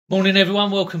Morning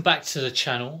everyone, welcome back to the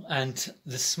channel. And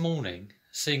this morning,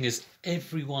 seeing as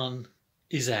everyone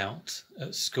is out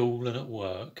at school and at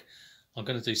work, I'm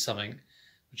going to do something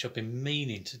which I've been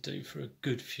meaning to do for a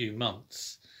good few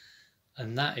months,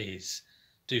 and that is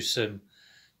do some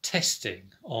testing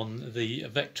on the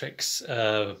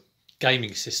Vectrex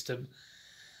gaming system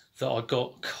that I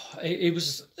got. It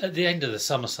was at the end of the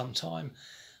summer sometime,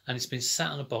 and it's been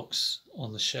sat on a box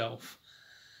on the shelf.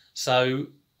 So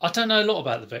I don't know a lot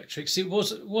about the Vectrex. It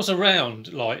was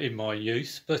around like in my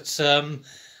youth, but I'm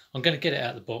going to get it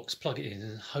out of the box, plug it in,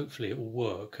 and hopefully it will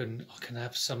work, and I can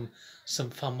have some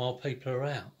fun while people are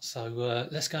out. So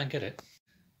let's go and get it.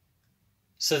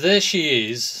 So there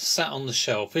she is, sat on the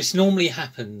shelf. This normally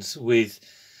happens with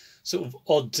sort of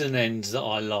odds and ends that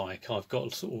I like. I've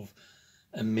got sort of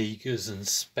Amigas and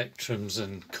Spectrums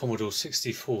and Commodore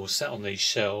 64 sat on these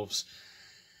shelves.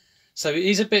 So it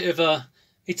is a bit of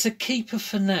it's a keeper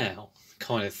for now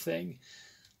kind of thing,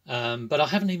 but I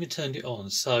haven't even turned it on,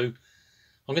 so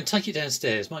I'm going to take it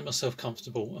downstairs, make myself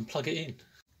comfortable and plug it in.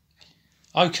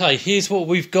 Okay, here's what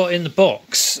we've got in the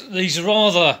box. These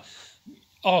rather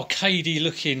arcadey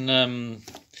looking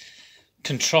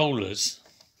controllers.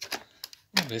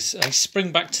 They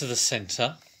spring back to the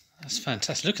centre. That's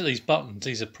fantastic. Look at these buttons.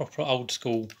 These are proper old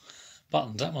school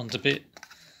buttons. That one's a bit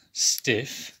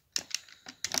stiff.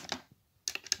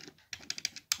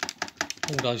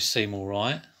 All those seem all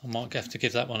right. I might have to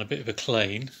give that one a bit of a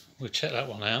clean. We'll check that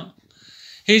one out.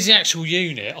 Here's the actual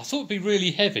unit. I thought it'd be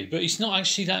really heavy, but it's not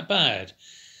actually that bad.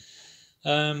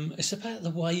 It's about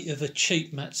the weight of a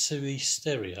cheap Matsui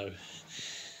stereo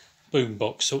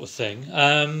boombox sort of thing.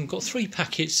 Got 3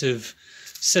 packets of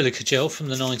silica gel from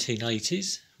the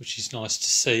 1980s, which is nice to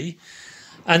see.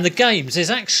 And the games, there's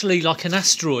actually like an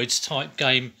Asteroids type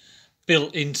game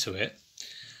built into it.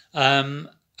 And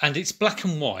it's black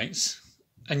and white.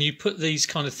 And you put these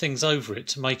kind of things over it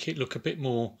to make it look a bit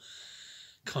more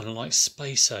kind of like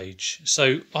space age.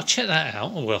 So I'll check that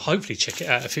out, or well, hopefully check it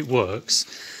out if it works.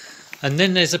 And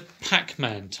then there's a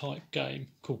Pac-Man type game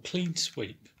called Clean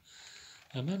Sweep.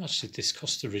 How much did this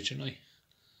cost originally?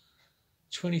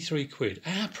 23 quid.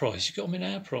 Our price, you got them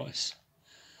in our price.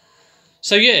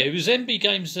 So yeah, it was MB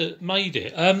Games that made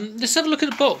it. Let's have a look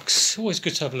at the box. Always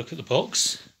good to have a look at the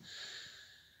box.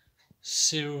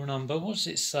 Serial number, what does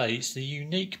it say? It's the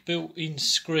unique built-in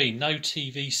screen, no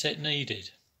TV set needed.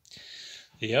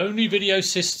 The only video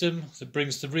system that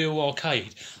brings the real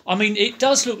arcade. I mean, it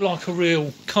does look like a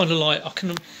real kind of like, I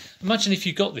can imagine if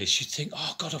you got this, you'd think,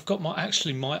 oh God, I've got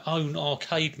my own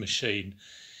arcade machine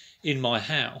in my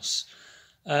house.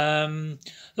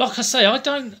 Like I say,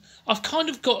 I've kind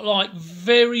of got like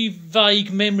very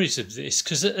vague memories of this,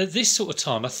 because at this sort of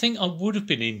time I think I would have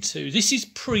been into, this is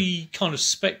pre kind of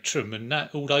Spectrum and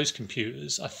all those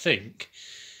computers, I think.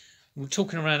 We're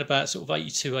talking around about sort of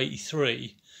 82,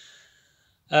 83.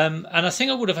 And I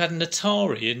think I would have had an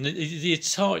Atari, and the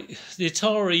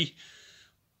Atari,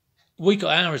 we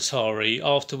got our Atari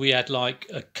after we had like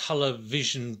a Colour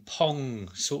Vision Pong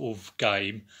sort of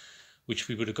game, which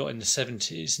we would have got in the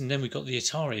 70s, and then we got the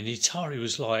Atari, and the Atari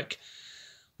was like,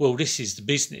 well, this is the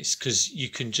business, because you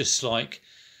can just like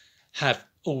have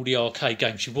all the arcade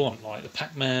games you want, like the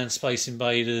Pac-Man, Space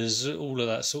Invaders, all of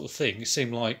that sort of thing. It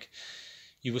seemed like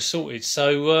you were sorted.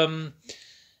 So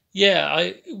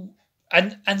yeah,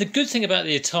 and the good thing about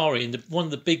the Atari, and one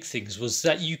of the big things, was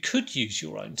that you could use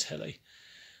your own telly.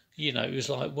 You know, it was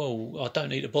like, well, I don't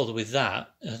need to bother with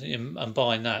that and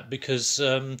buying that, because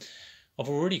I've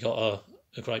already got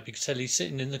a great big telly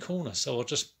sitting in the corner, so I'll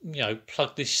just, you know,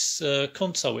 plug this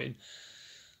console in.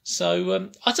 So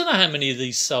I don't know how many of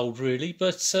these sold really,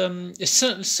 but it's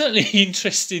certainly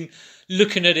interesting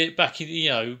looking at it back in, you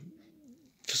know,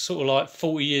 sort of like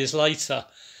 40 years later,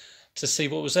 to see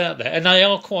what was out there. And they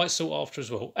are quite sought after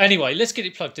as well. Anyway, let's get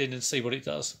it plugged in and see what it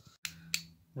does.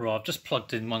 Right, I've just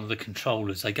plugged in one of the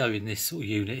controllers. They go in this sort of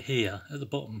unit here at the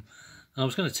bottom. And I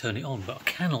was going to turn it on, but I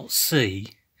cannot see.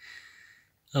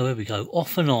 Oh, there we go.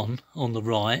 Off and on the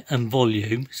right, and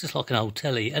volume. It's just like an old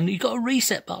telly. And you've got a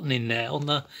reset button in there.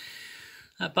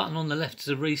 That button on the left is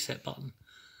a reset button.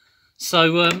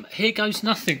 So here goes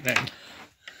nothing then.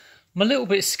 I'm a little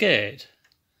bit scared.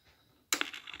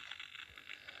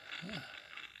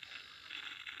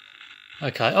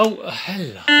 Okay. Oh,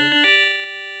 hello.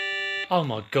 Oh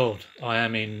my God. I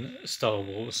am in Star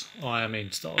Wars. I am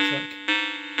in Star Trek.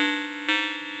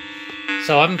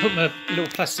 So I haven't put my little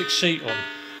plastic sheet on.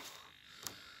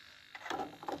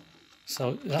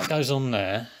 So that goes on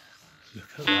there. Look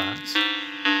at that.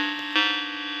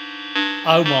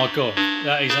 Oh my God.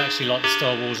 That is actually like the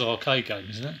Star Wars arcade game,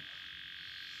 isn't it?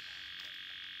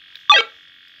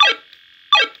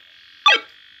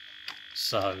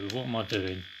 So what am I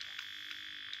doing?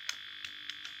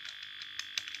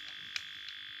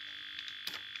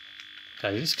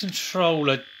 Okay, this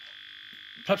controller,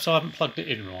 perhaps I haven't plugged it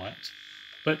in right,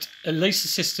 but at least the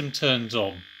system turns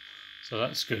on, so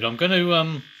that's good. I'm going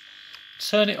to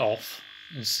turn it off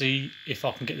and see if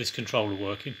I can get this controller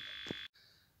working.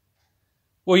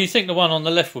 Well, you think the one on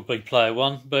the left would be player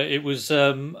 1, but it was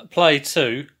player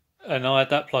 2, and I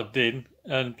had that plugged in,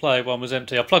 and player 1 was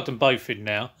empty. I plugged them both in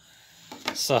now,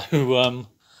 so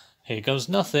here goes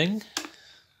nothing.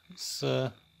 It's,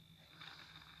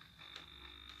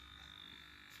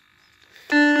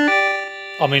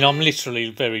 I mean, I'm literally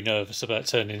very nervous about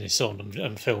turning this on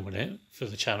and filming it for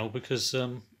the channel because,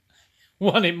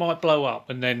 one, it might blow up,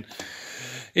 and then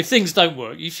if things don't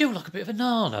work, you feel like a bit of a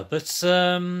nana. But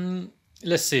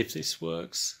let's see if this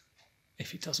works.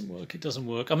 If it doesn't work, it doesn't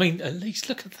work. I mean, at least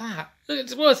look at that.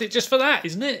 It's worth it just for that,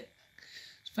 isn't it?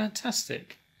 It's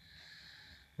fantastic.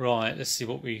 Right, let's see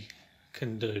what we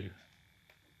can do.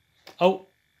 Oh,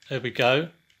 there we go.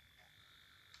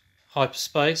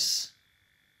 Hyperspace.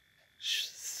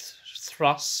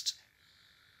 Thrust.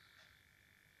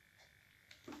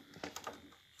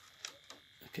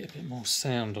 Get a bit more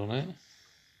sound on it.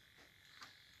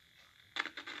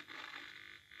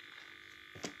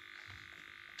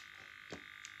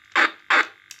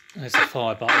 There's the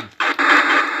fire button.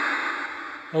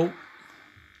 Oh.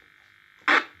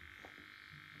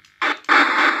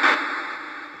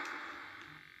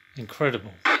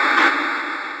 Incredible.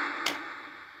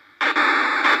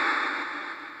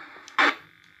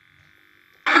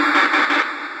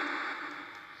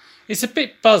 It's a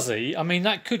bit buzzy. I mean,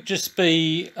 that could just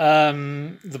be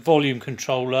the volume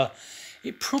controller.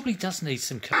 It probably does need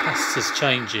some capacitors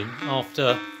changing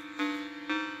after,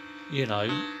 you know,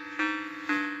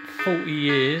 40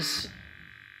 years.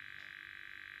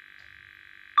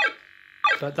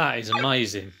 But that is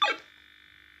amazing.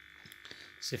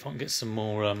 See if I can get some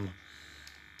more.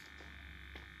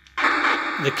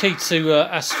 The key to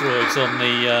asteroids on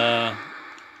the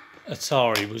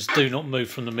Atari was do not move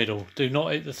from the middle. Do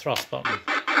not hit the thrust button.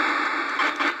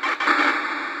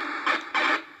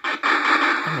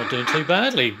 I'm not doing too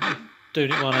badly.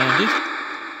 Doing it one-handed.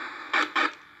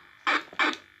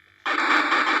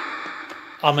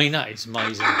 I mean, that is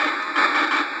amazing.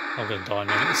 I'm going to die in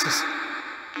a minute. It's just...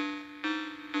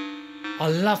 I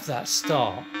love that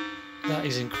start. That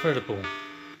is incredible.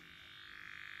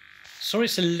 Sorry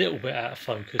it's a little bit out of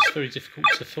focus. Very difficult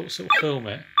to sort of film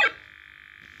it.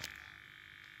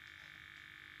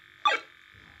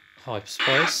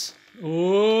 Hyperspace.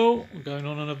 Oh, we're going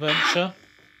on an adventure.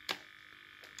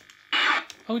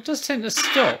 Oh, it does tend to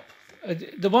stop.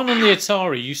 The one on the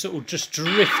Atari, you sort of just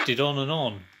drifted on and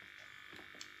on.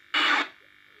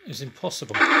 It's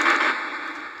impossible. Not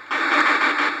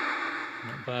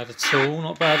bad at all,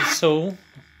 not bad at all.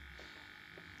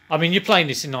 I mean, you're playing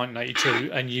this in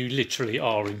 1982 and you literally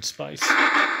are in space.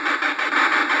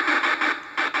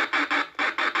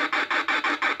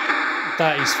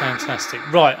 That is fantastic.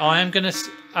 Right, I am going to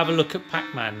have a look at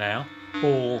Pac-Man now,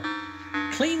 or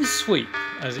Clean Sweep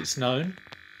as it's known.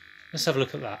 Let's have a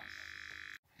look at that.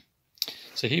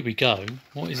 So here we go.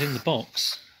 What is in the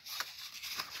box?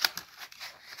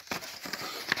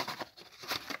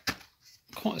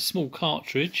 Quite a small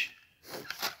cartridge.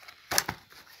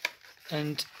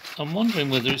 And I'm wondering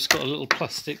whether it's got a little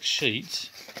plastic sheet.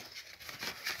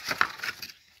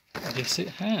 Yes, it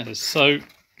has. So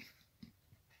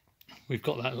we've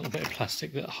got that little bit of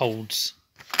plastic that holds.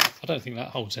 I don't think that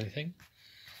holds anything.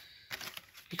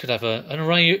 You could have an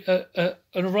array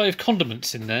of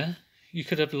condiments in there. You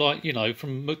could have, like, you know,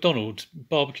 from McDonald's,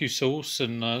 barbecue sauce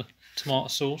and tomato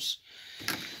sauce.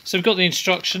 So we've got the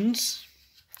instructions.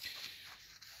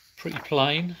 Pretty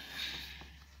plain.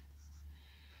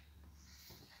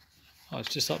 Oh, it's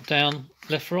just up, down,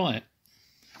 left, right.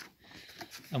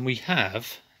 And we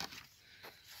have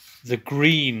the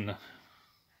green,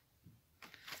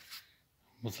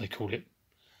 what do they call it?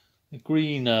 The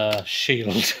green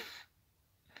shield.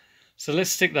 So let's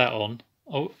stick that on.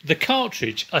 Oh, the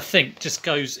cartridge, I think, just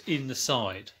goes in the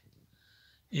side.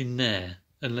 In there.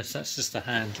 Unless that's just a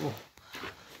handle.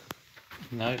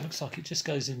 No, it looks like it just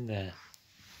goes in there.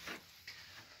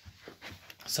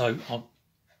 So I'll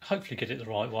hopefully get it the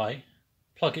right way.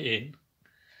 Plug it in.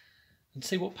 And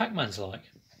see what Pac-Man's like.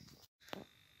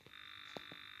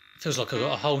 Feels like I've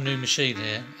got a whole new machine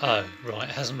here. Oh, right,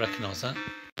 it hasn't recognised that.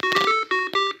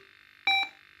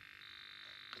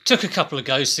 Took a couple of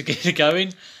goes to get it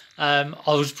going. I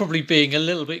was probably being a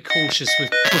little bit cautious with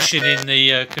pushing in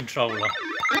the controller.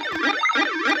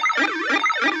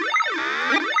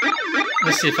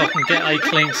 Let's see if I can get a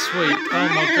clean sweep. Oh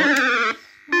my god.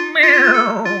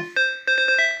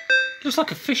 Looks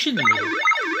like a fish in the middle.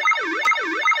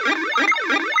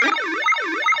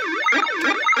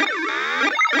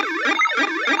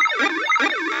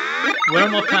 Where are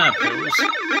my power pills?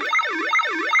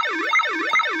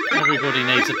 Everybody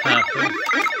needs a power pill.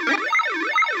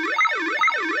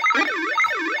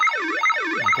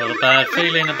 I've got a bad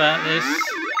feeling about this.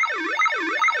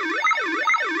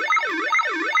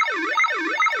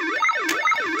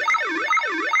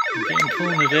 I'm getting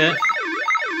cornered here.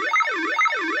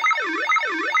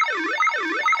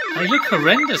 They look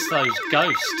horrendous, those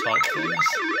ghost type things.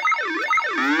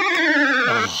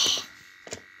 Oh.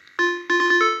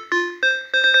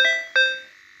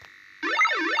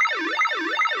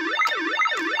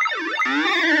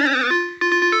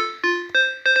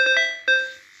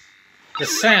 The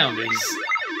sound is,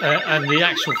 and the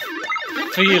actual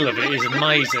feel of it is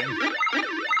amazing.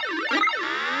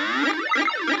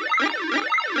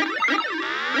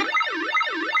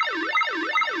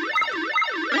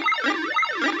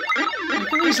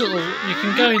 Look at these little, you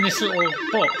can go in this little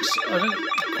box. I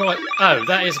don't quite, oh,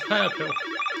 that is a power pill.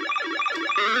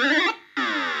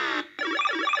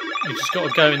 You've just got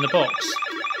to go in the box.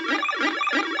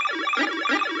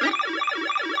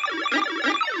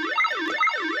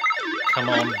 Come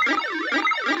on.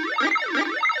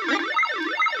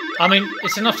 I mean,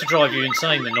 it's enough to drive you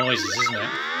insane, the noises, isn't it?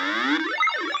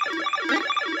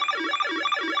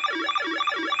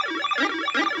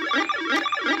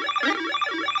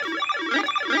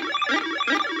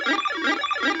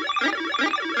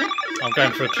 I'm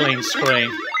going for a clean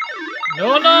screen.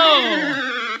 No, no!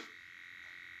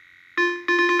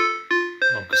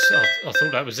 Oh, I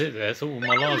thought that was it there. I thought all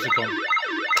my lives had gone.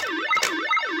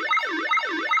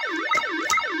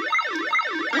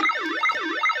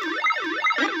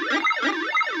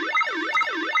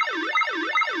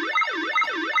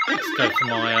 Go for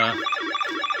my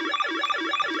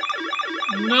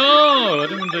no, I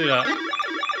didn't want to do that.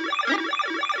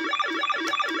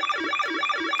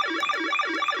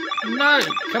 No,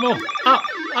 come on, up,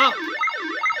 up.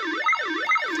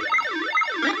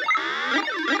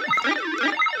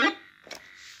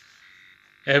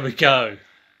 There we go.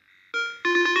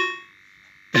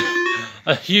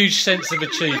 A huge sense of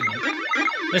achievement.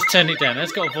 Let's turn it down.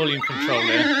 That's got a volume control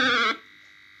there.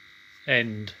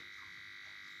 End.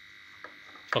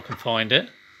 If I can find it.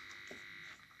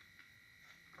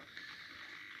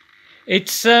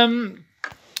 It's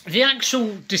the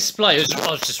actual display.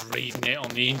 I was just reading it on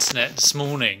the internet this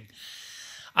morning,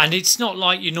 and it's not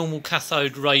like your normal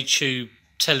cathode ray tube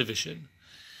television.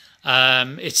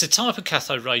 It's a type of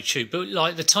cathode ray tube, but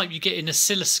like the type you get in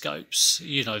oscilloscopes.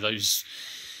 You know, those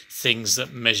things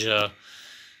that measure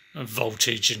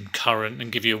voltage and current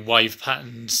and give you wave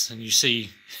patterns, and you see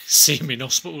them in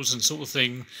hospitals and sort of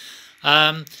thing.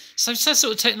 So it's that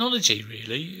sort of technology,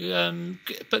 really,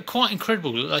 but quite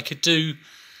incredible that they could do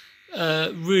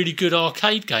really good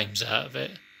arcade games out of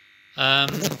it.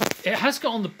 It has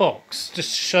got on the box,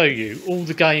 just to show you, all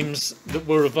the games that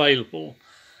were available.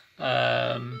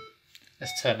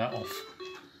 Let's turn that off.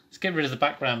 Let's get rid of the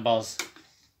background buzz.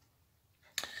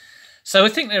 So I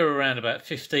think there were around about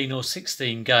 15 or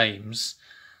 16 games.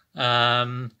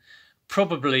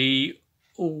 Probably...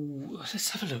 Oh, let's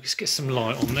have a look. Let's get some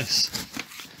light on this.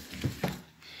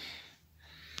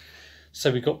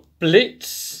 So we've got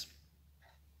Blitz,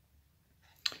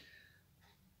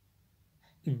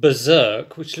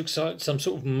 Berserk, which looks like some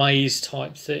sort of maze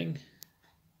type thing.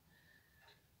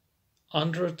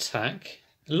 Under Attack.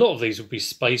 A lot of these will be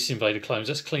Space Invader clones.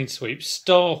 That's Clean Sweep.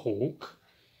 Starhawk,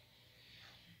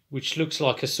 which looks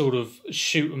like a sort of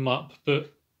shoot 'em up,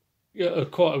 but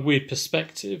quite a weird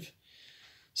perspective.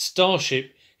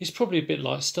 Starship is probably a bit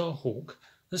like Starhawk.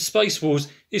 The Space Wars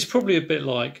is probably a bit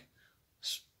like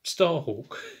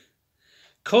Starhawk.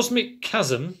 Cosmic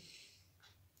Chasm.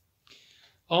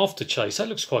 After Chase. That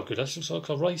looks quite good. That looks like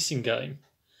a racing game.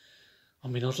 I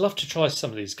mean, I'd love to try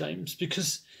some of these games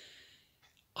because,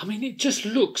 I mean, it just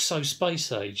looks so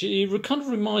space age. It kind of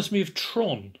reminds me of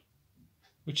Tron,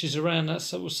 which is around that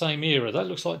sort of same era. That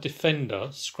looks like Defender,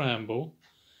 Scramble.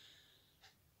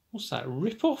 What's that?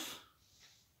 Rip-Off?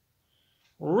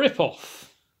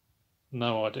 Rip-Off.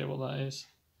 No idea what that is.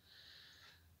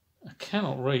 I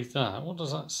cannot read that. What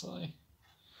does that say?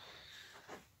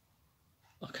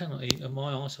 I cannot eat.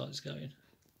 My eyesight's going.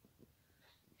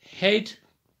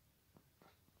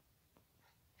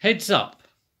 Heads Up.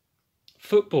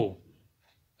 Football.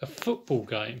 A football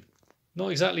game. Not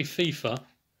exactly FIFA.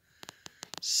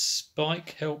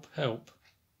 Spike Help. That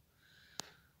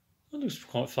looks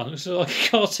quite fun. It looks like a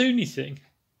cartoony thing.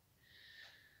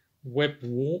 Web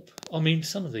Warp. I mean,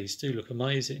 some of these do look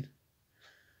amazing.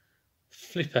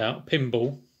 Flip Out.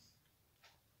 Pinball.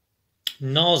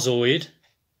 Narzoid,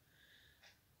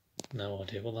 no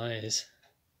idea what that is,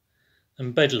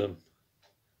 and Bedlam,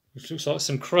 which looks like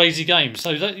some crazy games.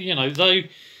 So that, you know,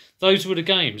 those were the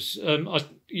games. I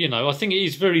think it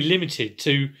is very limited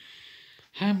to,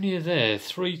 how many are there?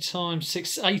 3 times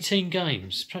 6, 18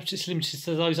 games. Perhaps it's limited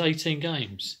to those 18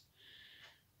 games.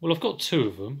 Well, I've got 2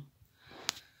 of them.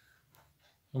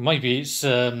 Or maybe it's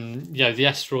the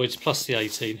asteroids plus the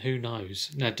 18. Who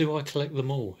knows? Now, do I collect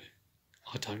them all?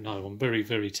 I don't know. I'm very,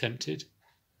 very tempted.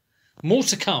 More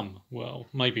to come. Well,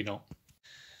 maybe not.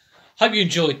 Hope you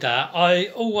enjoyed that. I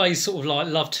always sort of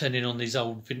love turning on these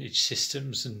old vintage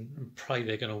systems and pray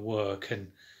they're going to work.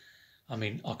 And I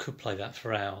mean, I could play that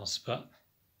for hours, but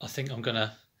I think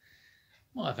might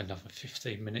have another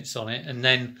 15 minutes on it, and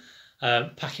then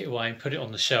pack it away and put it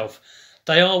on the shelf.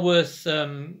 They are worth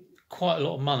quite a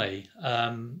lot of money,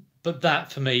 but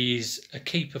that for me is a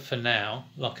keeper for now.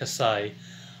 Like I say,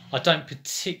 I don't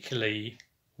particularly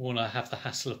want to have the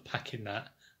hassle of packing that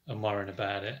and worrying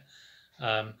about it.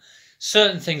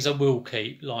 Certain things I will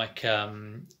keep, like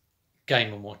Game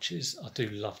 & Watches, I do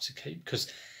love to keep,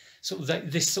 because sort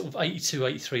of this sort of 82,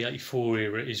 83, 84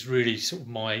 era is really sort of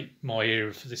my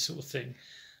era for this sort of thing.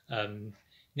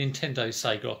 Nintendo,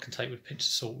 Sega I can take with a pinch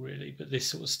of salt really, but this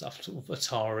sort of stuff, sort of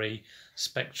Atari,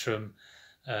 Spectrum,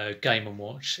 Game &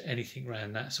 Watch, anything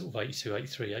around that sort of 82,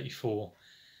 83, 84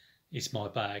 is my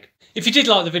bag. If you did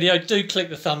like the video, do click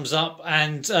the thumbs up,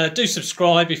 and do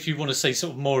subscribe if you want to see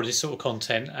sort of more of this sort of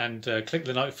content, and click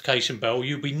the notification bell.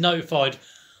 You'll be notified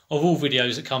of all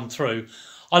videos that come through.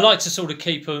 I like to sort of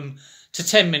keep them to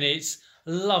 10 minutes.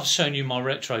 Love showing you my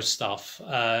retro stuff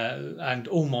and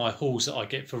all my hauls that I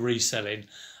get for reselling.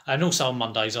 And also on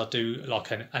Mondays I do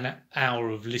like an hour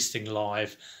of listing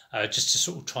live, just to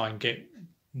sort of try and get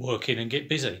working and get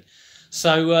busy.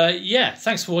 So yeah,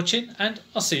 thanks for watching, and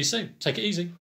I'll see you soon. Take it easy.